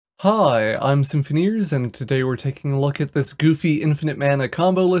Hi, I'm Symphoneers, and today we're taking a look at this goofy infinite mana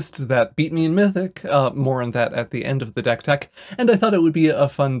combo list that beat me in Mythic. More on that at the end of the deck tech, and I thought it would be a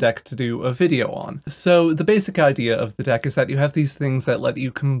fun deck to do a video on. So the basic idea of the deck is that you have these things that let you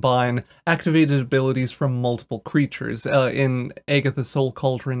combine activated abilities from multiple creatures, in Agathas, Soul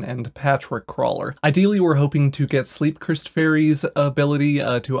Cauldron, and Patchwork Crawler. Ideally, we're hoping to get Sleep Cursed Faerie's ability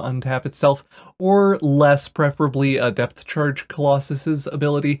to untap itself, or less preferably Depth Charge Colossus's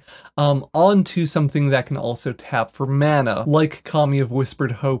ability, onto something that can also tap for mana, like Kami of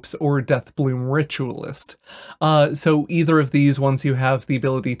Whispered Hopes or Deathbloom Ritualist. So either of these, once you have the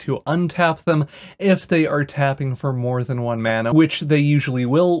ability to untap them, if they are tapping for more than one mana, which they usually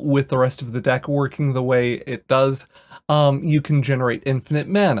will with the rest of the deck working the way it does, you can generate infinite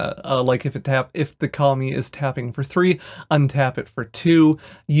mana. Like if the Kami is tapping for 3, untap it for 2,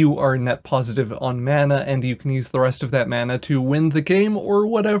 you are net positive on mana, and you can use the rest of that mana to win the game or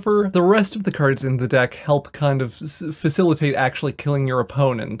whatever. The rest of the cards in the deck help kind of facilitate actually killing your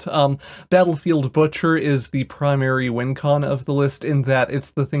opponent. Battlefield Butcher is the primary win con of the list in that it's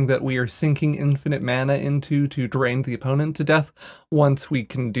the thing that we are sinking infinite mana into to drain the opponent to death once we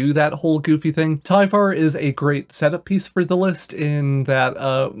can do that whole goofy thing. Tyvar is a great setup piece for the list in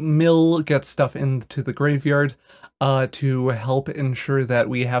that Mill gets stuff into the graveyard to help ensure that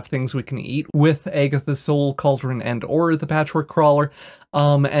we have things we can eat with Agathas, Soul Cauldron, and or the Patchwork Crawler,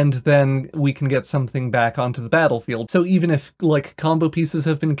 and then we can get something back onto the battlefield. So even if, like, combo pieces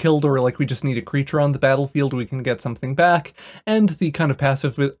have been killed, or, like, we just need a creature on the battlefield, we can get something back, and the kind of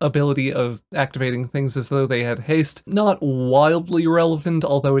passive ability of activating things as though they had haste. Not wildly relevant,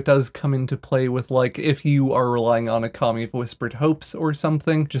 although it does come into play with, like, if you are relying on a Kami of Whispered Hopes or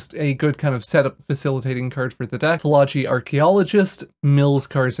something, just a good kind of setup facilitating card for the deck. Philology Archaeologist mills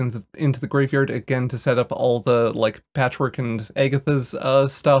cards into the graveyard, again to set up all the, like, Patchwork and Agathas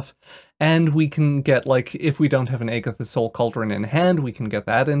stuff, and we can get, like, if we don't have an Agathas Soul Cauldron in hand, we can get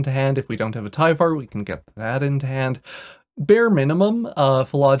that into hand. If we don't have a Tyvar, we can get that into hand. Bare minimum,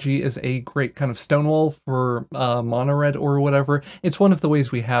 Philology is a great kind of stonewall for mono red or whatever. It's one of the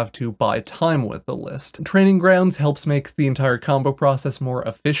ways we have to buy time with the list. Training Grounds helps make the entire combo process more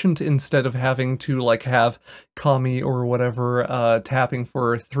efficient instead of having to, like, have Kami or whatever tapping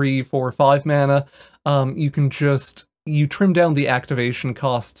for 3, 4, 5 mana. You trim down the activation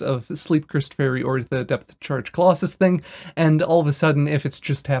costs of Sleep Cursed Faerie or the Depth Charge Colossus thing, and all of a sudden, if it's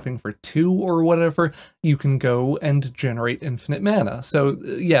just tapping for 2 or whatever, you can go and generate infinite mana. So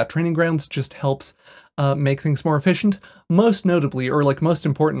yeah, Training Grounds just helps make things more efficient. Most notably, or like most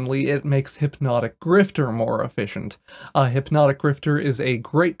importantly, it makes Hypnotic Grifter more efficient. Hypnotic Grifter is a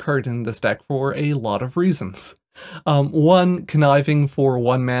great card in this deck for a lot of reasons. One, conniving for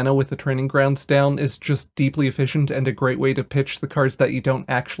 1 mana with the Training Grounds down is just deeply efficient and a great way to pitch the cards that you don't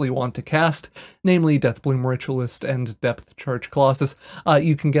actually want to cast, namely Deathbloom Ritualist and Depth Charge Colossus.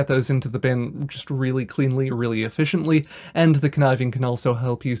 You can get those into the bin just really cleanly, really efficiently, and the conniving can also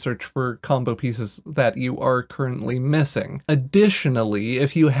help you search for combo pieces that you are currently missing. Additionally,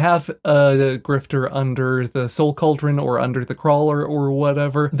 if you have a Grifter under the Soul Cauldron or under the Crawler or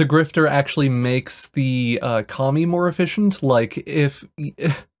whatever, the Grifter actually makes the Kami more efficient. Like, if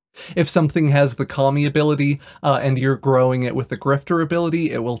something has the Kami ability and you're growing it with the Grifter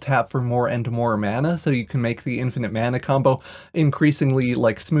ability, it will tap for more and more mana, so you can make the infinite mana combo increasingly,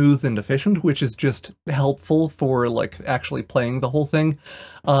 like, smooth and efficient, which is just helpful for, like, actually playing the whole thing.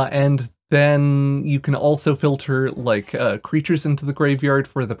 And then you can also filter, like, creatures into the graveyard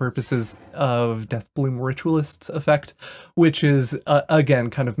for the purposes of Deathbloom Ritualist's effect, which is, again,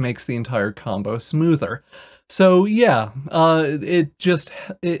 kind of makes the entire combo smoother. So yeah,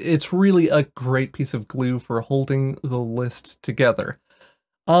 it's really a great piece of glue for holding the list together.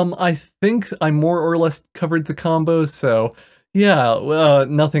 I think I more or less covered the combo, so yeah,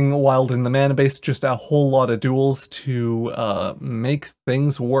 nothing wild in the mana base, just a whole lot of duels to make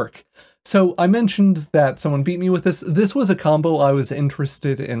things work. So I mentioned that someone beat me with this. This was a combo I was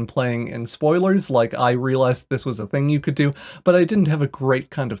interested in playing in spoilers, like I realized this was a thing you could do, but I didn't have a great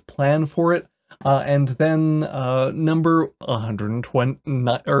kind of plan for it. And then number 120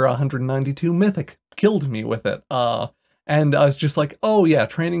 or 192 Mythic killed me with it. And I was just like, oh yeah,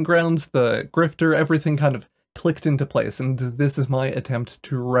 Training Grounds, the Grifter, everything kind of clicked into place, and this is my attempt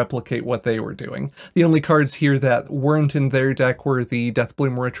to replicate what they were doing. The only cards here that weren't in their deck were the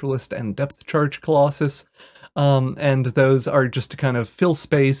Deathbloom Ritualist and Depth Charge Colossus, and those are just to kind of fill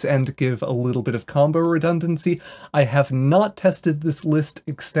space and give a little bit of combo redundancy. I have not tested this list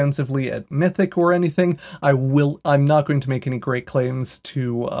extensively at Mythic or anything. I'm not going to make any great claims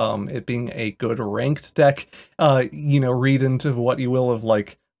to it being a good ranked deck. You know, read into what you will of,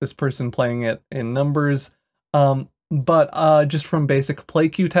 like, this person playing it in numbers. But just from basic play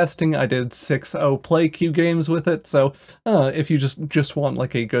queue testing, I did 6-0 play queue games with it, so if you just want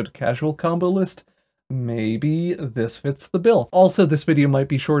like a good casual combo list, maybe this fits the bill. Also, this video might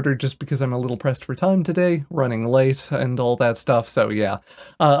be shorter just because I'm a little pressed for time today, running late and all that stuff, so yeah.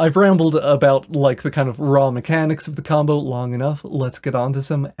 I've rambled about like the kind of raw mechanics of the combo long enough. Let's get on to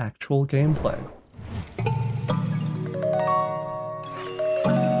some actual gameplay.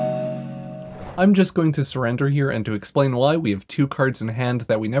 I'm just going to surrender here and to explain why we have 2 cards in hand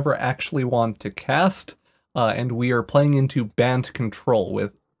that we never actually want to cast, and we are playing into Bant Control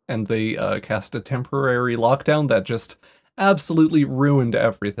with, and they cast a temporary lockdown that just absolutely ruined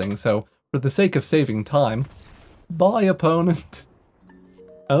everything, so for the sake of saving time, bye opponent.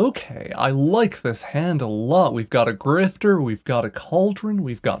 Okay, I like this hand a lot. We've got a Grifter, we've got a Cauldron,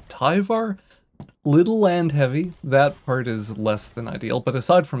 we've got Tyvar. Little land heavy, that part is less than ideal, but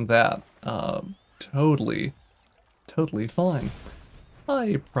aside from that, totally fine.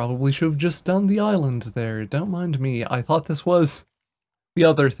 I probably should have just done the island there, don't mind me. I thought this was the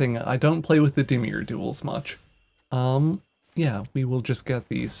other thing. I don't play with the Dimir duels much. Yeah, we will just get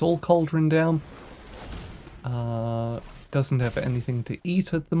the Soul Cauldron down. Doesn't have anything to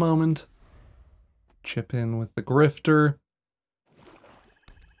eat at the moment. Chip in with the Grifter.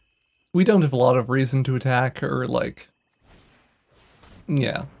 We don't have a lot of reason to attack, or like,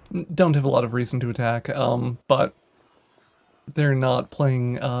 yeah, don't have a lot of reason to attack, but they're not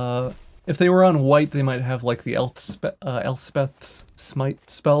playing, if they were on white, they might have like the Elspeth's Smite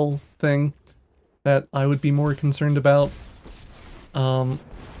spell thing that I would be more concerned about.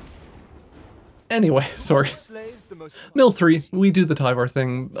 Anyway, sorry. Mill 3, we do the Tyvar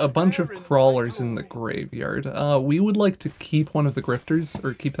thing. A bunch of crawlers in the graveyard. We would like to keep one of the Grifters,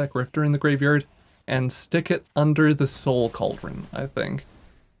 or keep that Grifter in the graveyard, and stick it under the Soul Cauldron, I think.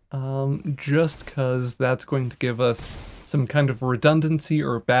 Just cause that's going to give us some kind of redundancy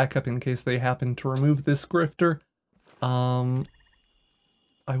or backup in case they happen to remove this Grifter. I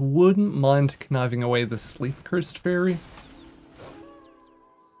wouldn't mind conniving away the Sleep-Cursed Faerie.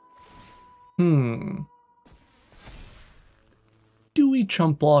 Do we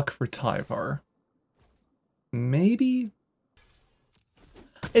chump block for Tyvar? Maybe?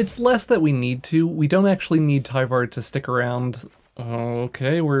 It's less that we need to. We don't actually need Tyvar to stick around.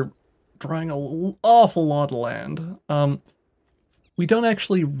 Okay, we're drawing an awful lot of land. We don't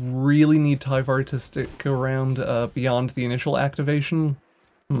actually really need Tyvar to stick around beyond the initial activation.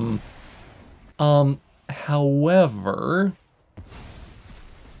 However...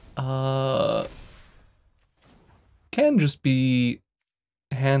 can just be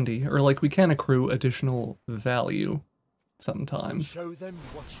handy, or like we can accrue additional value sometimes. Show them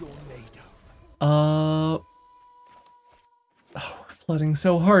what you're made of. Oh, we're flooding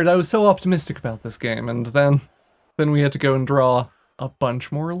so hard. I was so optimistic about this game, and then we had to go and draw a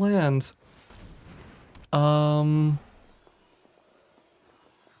bunch more lands.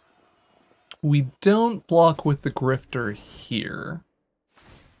 We don't block with the Grifter here,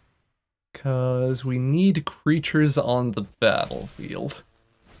 because we need creatures on the battlefield.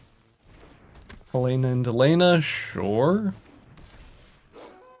 Helena and Elena, sure.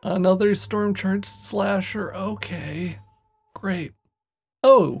 Another Stormcharged Slasher, okay. Great.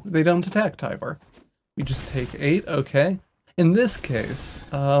 Oh, they don't attack Tyvar. We just take 8, okay. In this case,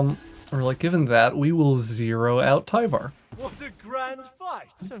 or like given that, we will zero out Tyvar. What a grand fight!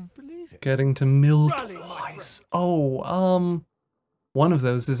 Don't believe it. Getting to mill twice. Oh, one of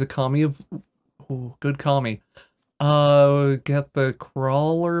those is a Kami of... Ooh, good Kami. Get the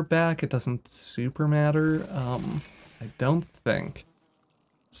Crawler back. It doesn't super matter. I don't think.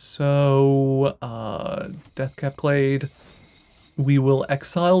 So, Deathcap Glade. We will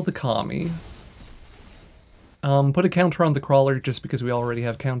exile the Kami. Put a counter on the Crawler just because we already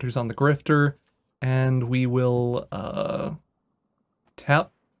have counters on the Grifter. And we will,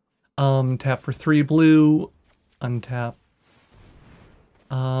 tap. Tap for 3 blue. Untap.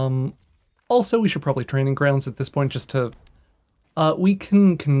 Also, we should probably Training Grounds at this point just to... we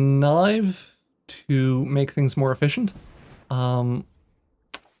can connive to make things more efficient.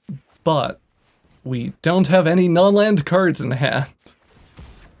 But we don't have any non-land cards in hand.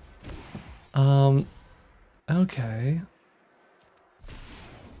 Okay.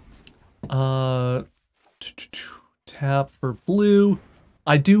 Tap for blue.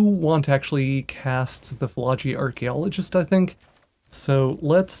 I do want to actually cast the Philology Archaeologist, I think. So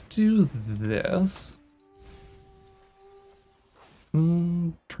let's do this.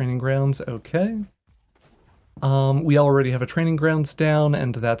 Training Grounds, okay. We already have a Training Grounds down,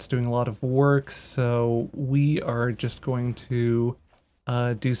 and that's doing a lot of work, so we are just going to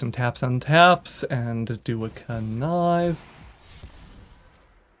do some taps on taps, and do a connive.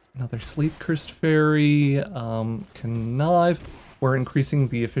 Another Sleep Cursed Faerie, connive. We're increasing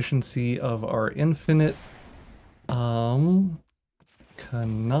the efficiency of our infinite. Connive.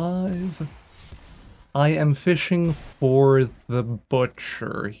 I am fishing for the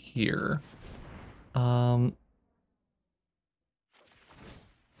butcher here.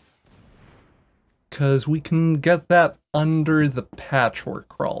 Because we can get that under the Patchwork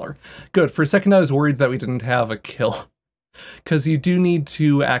Crawler. Good, for a second I was worried that we didn't have a kill. Because you do need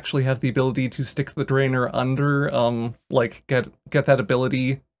to actually have the ability to stick the Drainer under, like, get that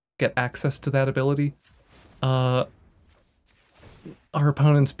ability, get access to that ability. Our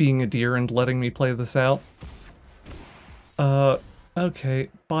opponent's being a deer and letting me play this out. Okay,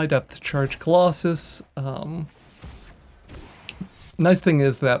 buy Depth Charge Colossus. Nice thing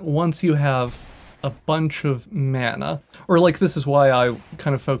is that once you have a bunch of mana, or like this is why I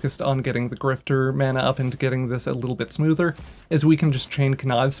kind of focused on getting the Grifter mana up and getting this a little bit smoother, is we can just chain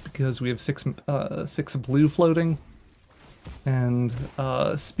connives because we have six blue floating, and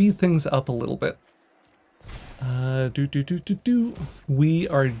speed things up a little bit. We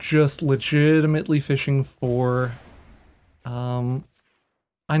are just legitimately fishing for, I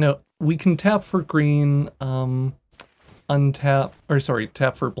know, we can tap for green, untap, or sorry,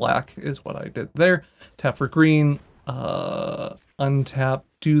 tap for black is what I did there. Tap for green, untap,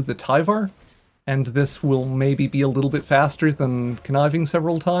 do the Tyvar, and this will maybe be a little bit faster than conniving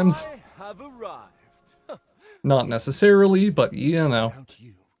several times. I have arrived. Not necessarily, but you know.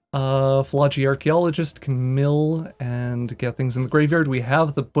 Floggy Archaeologist can mill and get things in the graveyard. We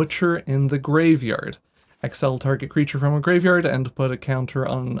have the Butcher in the graveyard. Exile target creature from a graveyard and put a counter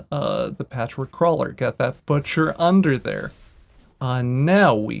on the Patchwork Crawler. Get that Butcher under there.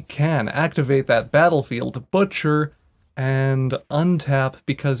 Now we can activate that Battlefield Butcher and untap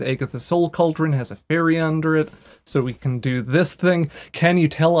because Agathas Soul Cauldron has a Faerie under it, so we can do this thing. Can you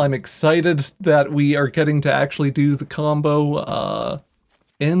tell I'm excited that we are getting to actually do the combo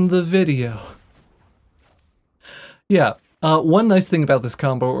in the video? Yeah. One nice thing about this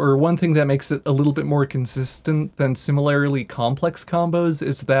combo, or one thing that makes it a little bit more consistent than similarly complex combos,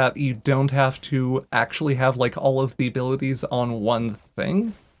 is that you don't have to actually have like all of the abilities on one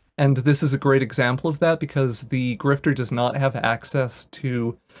thing. And this is a great example of that because the Grifter does not have access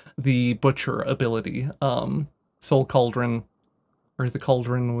to the Butcher ability. Soul Cauldron, or the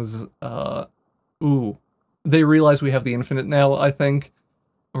Cauldron was, ooh. They realize we have the infinite now, I think.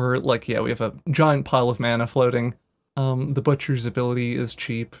 Or like, yeah, we have a giant pile of mana floating. The Butcher's ability is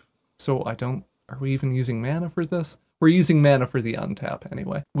cheap, so I don't... Are we even using mana for this? We're using mana for the untap,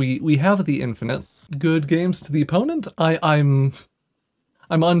 anyway. We have the infinite. Good games to the opponent? I'm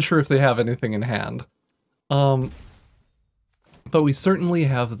unsure if they have anything in hand. But we certainly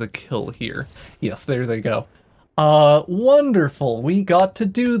have the kill here. Yes, there they go. Wonderful! We got to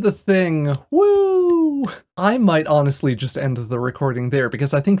do the thing! Woo! I might honestly just end the recording there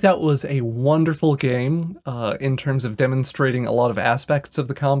because I think that was a wonderful game in terms of demonstrating a lot of aspects of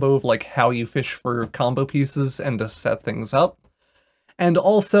the combo, of like how you fish for combo pieces and to set things up. And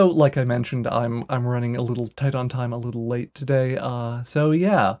also, like I mentioned, I'm running a little tight on time, a little late today, so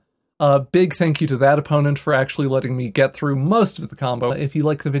yeah. Big thank you to that opponent for actually letting me get through most of the combo. If you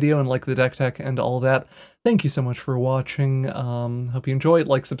like the video and like the deck tech and all that, thank you so much for watching. Hope you enjoy it,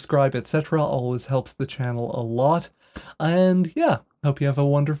 like, subscribe, etc. Always helps the channel a lot. And yeah, hope you have a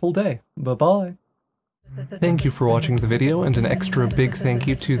wonderful day. Bye-bye. Thank you for watching the video, and an extra big thank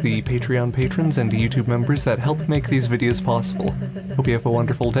you to the Patreon patrons and YouTube members that help make these videos possible. Hope you have a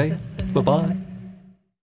wonderful day. Bye-bye.